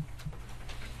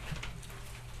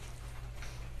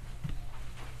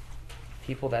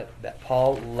 People that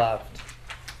Paul loved,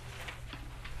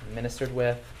 ministered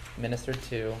with, ministered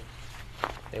to,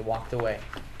 they walked away.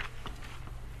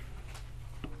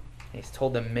 He's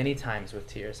told them many times with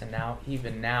tears, and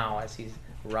even now, as he's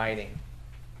writing,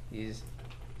 these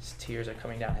tears are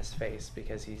coming down his face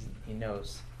because he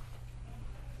knows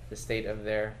the state of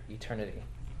their eternity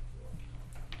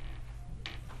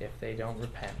if they don't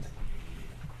repent.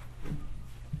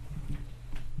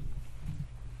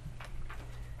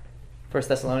 1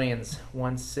 Thessalonians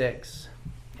 1:6.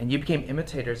 And you became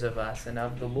imitators of us and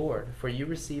of the Lord, for you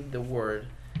received the word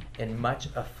in much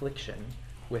affliction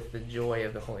with the joy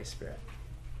of the Holy Spirit.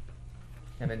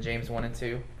 And then James 1,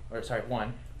 2,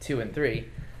 and 3.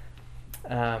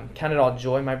 Count it all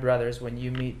joy, my brothers, when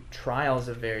you meet trials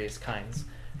of various kinds,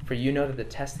 for you know that the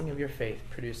testing of your faith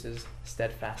produces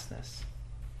steadfastness.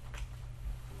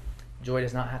 Joy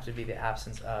does not have to be the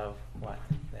absence of what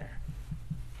there?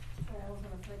 Trials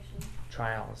and affliction.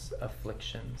 Trials,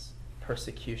 afflictions,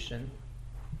 persecution,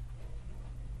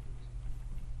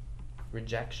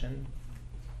 rejection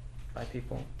by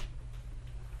people.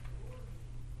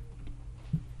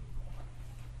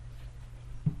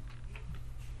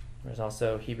 There's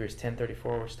also Hebrews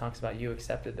 10:34, which talks about you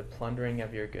accepted the plundering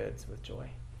of your goods with joy.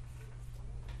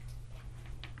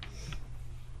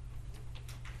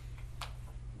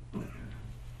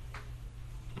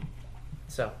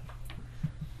 So,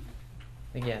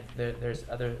 again, there's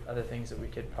other things that we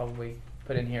could probably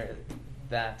put in here.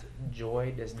 That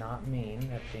joy does not mean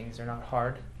that things are not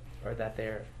hard, or that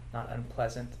they're not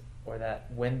unpleasant, or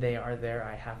that when they are there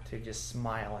I have to just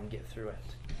smile and get through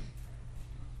it.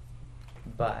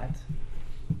 But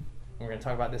we're going to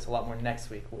talk about this a lot more next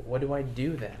week. What do I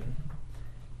do then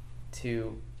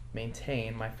to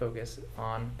maintain my focus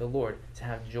on the Lord, to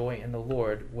have joy in the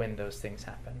Lord when those things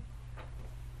happen?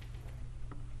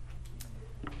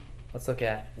 Let's look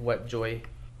at what joy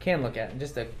can look at.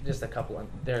 Just a couple.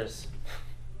 There's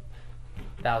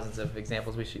thousands of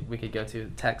examples we could go to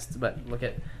text, but look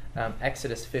at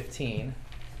Exodus 15.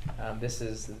 This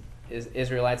is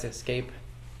Israelites escape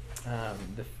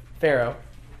the Pharaoh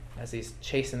as he's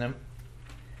chasing them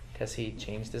because he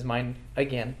changed his mind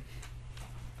again.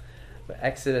 But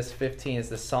Exodus 15 is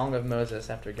the song of Moses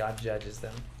after God judges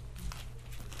them.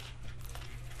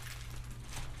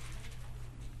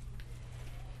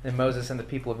 And Moses and the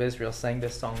people of Israel sang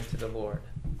this song to the Lord,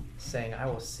 saying, I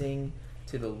will sing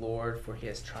to the Lord, for he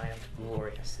has triumphed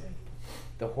gloriously.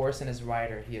 The horse and his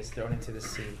rider he has thrown into the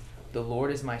sea. The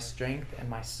Lord is my strength and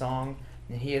my song,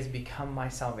 and he has become my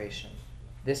salvation.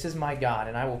 This is my God,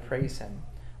 and I will praise him,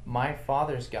 my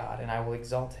father's God, and I will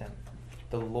exalt him.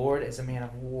 The Lord is a man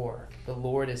of war. The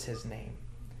Lord is his name.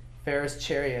 Pharaoh's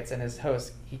chariots and his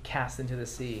hosts he cast into the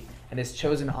sea, and his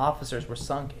chosen officers were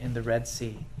sunk in the Red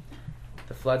Sea.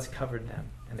 The floods covered them,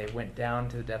 and they went down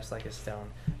to the depths like a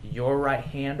stone. Your right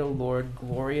hand, O Lord,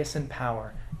 glorious in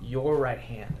power. Your right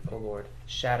hand, O Lord,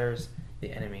 shatters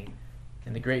the enemy.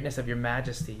 In the greatness of your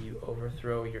majesty, you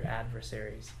overthrow your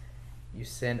adversaries. You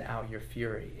send out your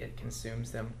fury. It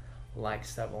consumes them like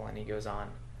stubble. And he goes on.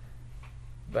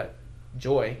 But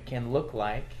joy can look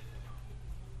like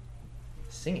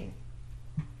singing.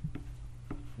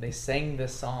 They sang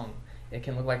this song. It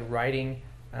can look like writing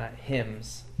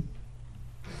hymns.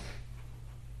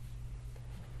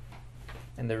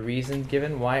 And the reason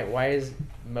given, why is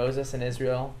Moses and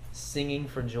Israel singing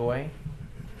for joy?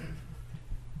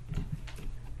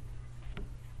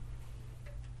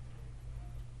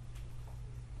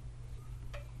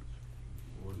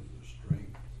 Lord is their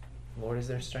strength. Lord is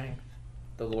their strength.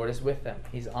 The Lord is with them.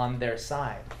 He's on their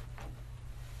side.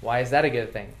 Why is that a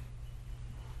good thing?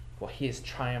 Well, he has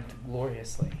triumphed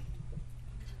gloriously.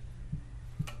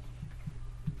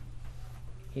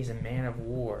 He's a man of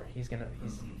war. He's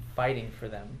fighting for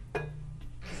them.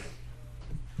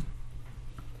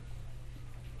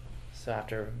 So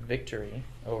after victory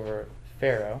over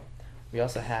Pharaoh, we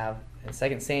also have in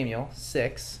 2 Samuel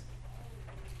 6,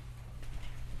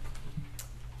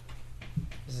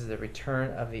 this is the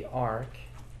return of the ark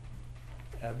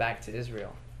back to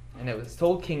Israel. And it was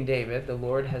told King David, the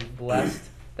Lord has blessed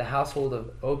the household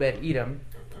of Obed-Edom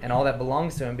and all that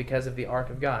belongs to him because of the ark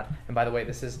of God. And by the way,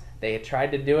 they had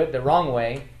tried to do it the wrong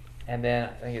way, and then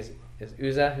I think it's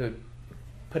Uzzah who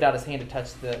put out his hand to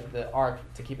touch the ark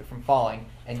to keep it from falling,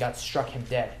 and God struck him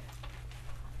dead.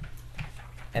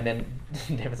 And then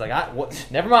David's like,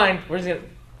 never mind, we're just going to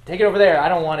take it over there. I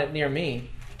don't want it near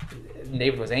me. And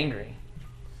David was angry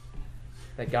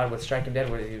that God would strike him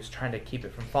dead where he was trying to keep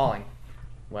it from falling.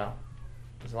 Well,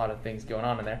 there's a lot of things going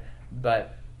on in there,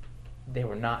 but they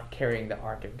were not carrying the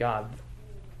ark of God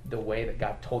the way that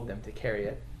God told them to carry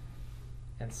it.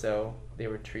 And so they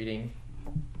were treating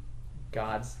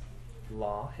God's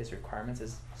law, his requirements,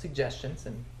 as suggestions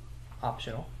and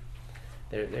optional.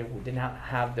 They did not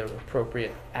have the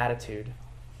appropriate attitude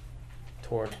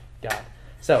toward God.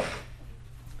 So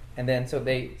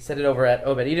they set it over at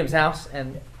Obed-Edom's house,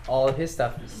 and all of his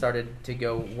stuff started to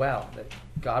go well, that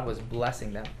God was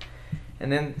blessing them.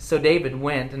 And then so David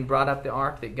went and brought up the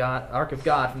ark of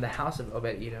God from the house of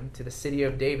Obed-Edom to the city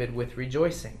of David with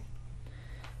rejoicing.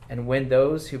 And when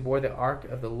those who bore the ark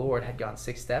of the Lord had gone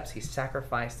 6 steps, he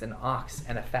sacrificed an ox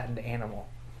and a fattened animal.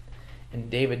 And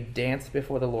David danced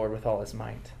before the Lord with all his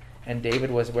might. And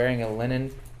David was wearing a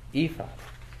linen ephod.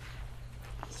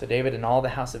 So David and all the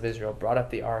house of Israel brought up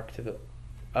the ark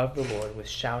of the Lord with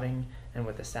shouting and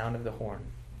with the sound of the horn.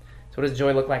 So what does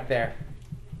joy look like there?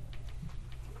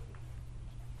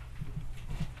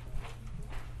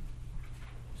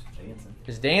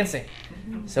 Just dancing.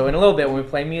 So in a little bit, when we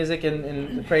play music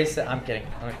in the praise set, I'm kidding.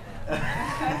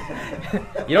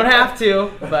 You don't have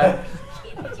to, but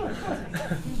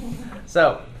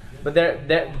but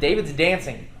David's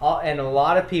dancing, and a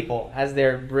lot of people, as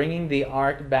they're bringing the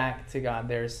ark back to God,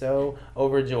 they're so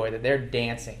overjoyed that they're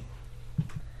dancing,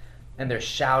 and they're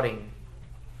shouting,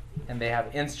 and they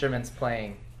have instruments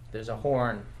playing. There's a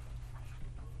horn.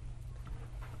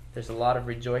 There's a lot of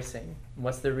rejoicing.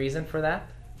 What's the reason for that?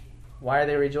 Why are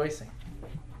they rejoicing?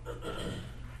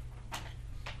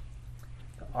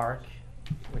 The ark,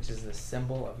 which is the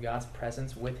symbol of God's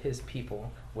presence with his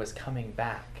people, was coming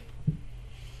back.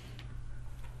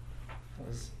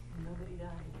 Nobody died.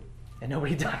 And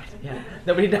nobody died. Yeah,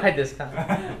 nobody died this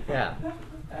time. Yeah.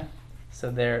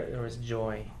 So there was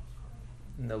joy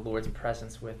in the Lord's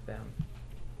presence with them.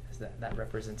 Is that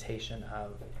representation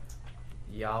of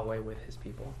Yahweh with his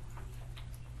people.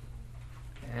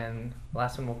 And the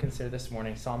last one we'll consider this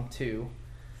morning, Psalm 2,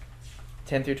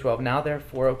 10 through 12. Now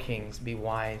therefore, O kings, be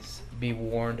wise, be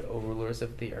warned, O rulers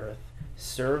of the earth.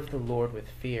 Serve the Lord with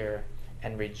fear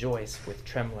and rejoice with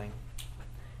trembling.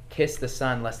 Kiss the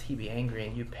Son, lest he be angry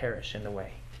and you perish in the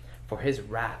way, for his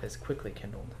wrath is quickly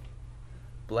kindled.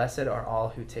 Blessed are all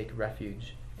who take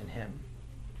refuge in him.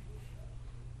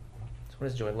 So what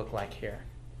does joy look like here?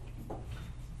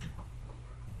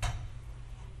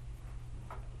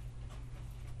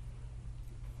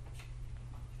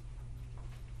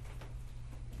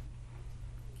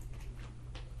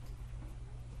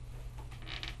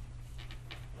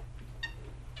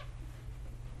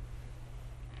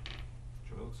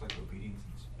 Like obedience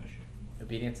and submission.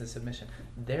 Obedience and submission.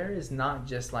 There is not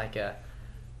just like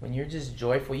when you're just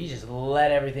joyful, you just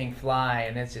let everything fly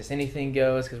and it's just anything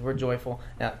goes because we're joyful.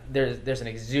 Now, there's an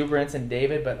exuberance in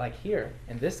David, but like here,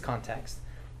 in this context,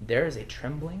 there is a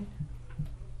trembling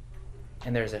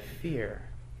and there's a fear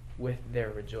with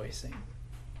their rejoicing.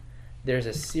 There's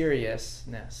a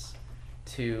seriousness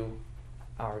to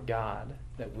our God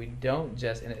that we don't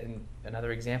just, and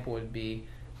another example would be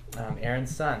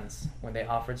Aaron's sons, when they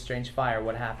offered strange fire,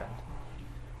 what happened?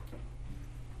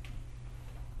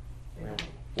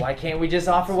 Why can't we just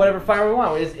offer whatever fire we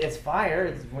want? It's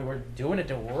fire. We're doing it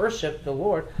to worship the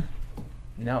Lord.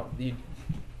 No, the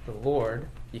Lord,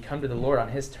 you come to the Lord on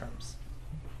his terms.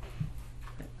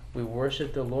 We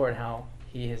worship the Lord how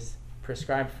he has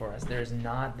prescribed for us. There's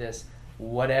not this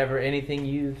whatever, anything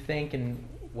you think and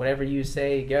whatever you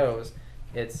say goes.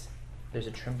 There's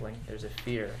a trembling, there's a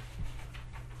fear.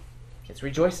 It's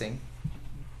rejoicing,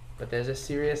 but there's a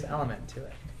serious element to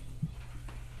it.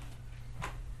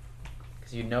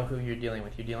 Because you know who you're dealing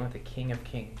with. You're dealing with the King of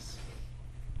Kings.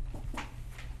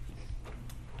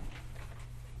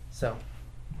 So,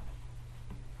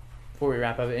 before we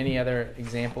wrap up, any other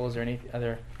examples or any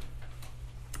other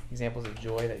examples of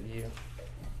joy that you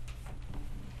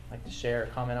like to share or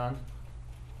comment on?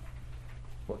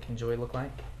 What can joy look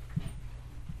like?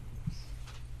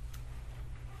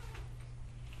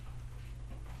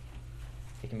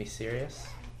 It can be serious.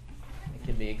 It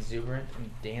can be exuberant and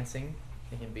dancing.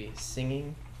 It can be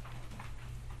singing.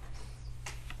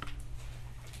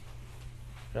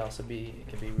 It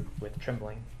can be with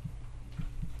trembling.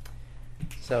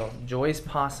 So joy is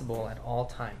possible at all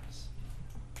times.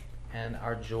 And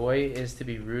our joy is to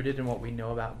be rooted in what we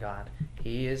know about God.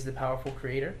 He is the powerful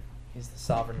creator. He's the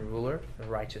sovereign ruler, the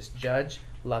righteous judge,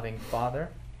 loving father.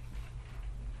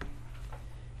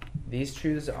 These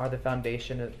truths are the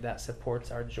foundation that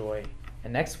supports our joy.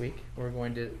 And next week, we're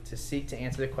going to seek to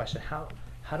answer the question, how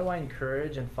do I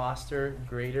encourage and foster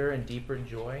greater and deeper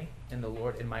joy in the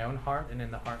Lord, in my own heart and in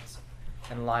the hearts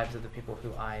and lives of the people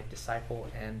who I disciple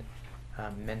and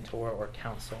mentor or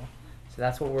counsel? So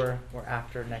that's what we're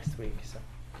after next week. So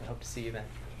I hope to see you then.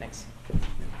 Thanks.